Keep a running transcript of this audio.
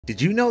Did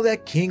you know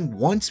that King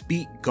once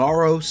beat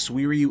Garo,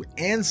 Suiryu,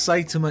 and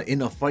Saitama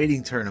in a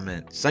fighting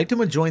tournament?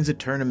 Saitama joins a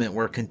tournament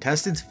where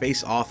contestants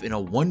face off in a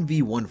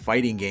 1v1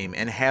 fighting game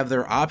and have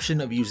their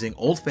option of using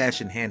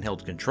old-fashioned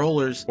handheld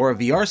controllers or a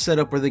VR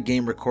setup where the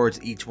game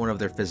records each one of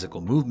their physical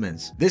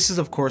movements. This is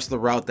of course the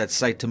route that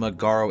Saitama,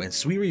 Garo, and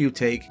Suiryu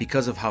take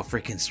because of how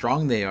freaking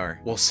strong they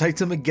are. Well,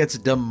 Saitama gets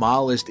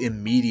demolished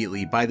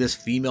immediately by this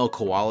female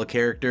koala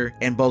character,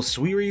 and both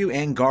Suiryu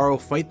and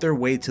Garo fight their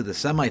way to the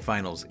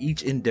semifinals,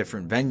 each in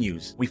different venues.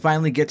 We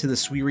finally get to the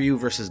Suiryu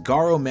versus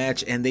Garo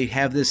match, and they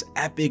have this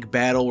epic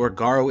battle where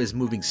Garo is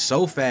moving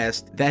so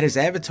fast that his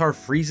avatar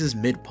freezes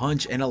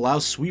mid-punch and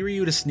allows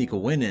Suiryu to sneak a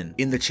win in.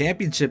 In the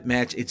championship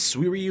match, it's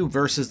Suiryu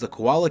versus the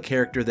koala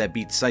character that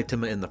beat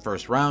Saitama in the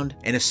first round,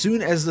 and as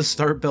soon as the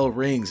start bell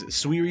rings,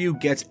 Suiryu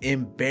gets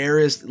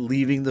embarrassed,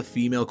 leaving the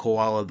female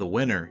koala the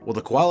winner. Well,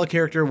 the koala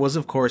character was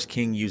of course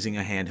King using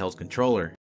a handheld controller.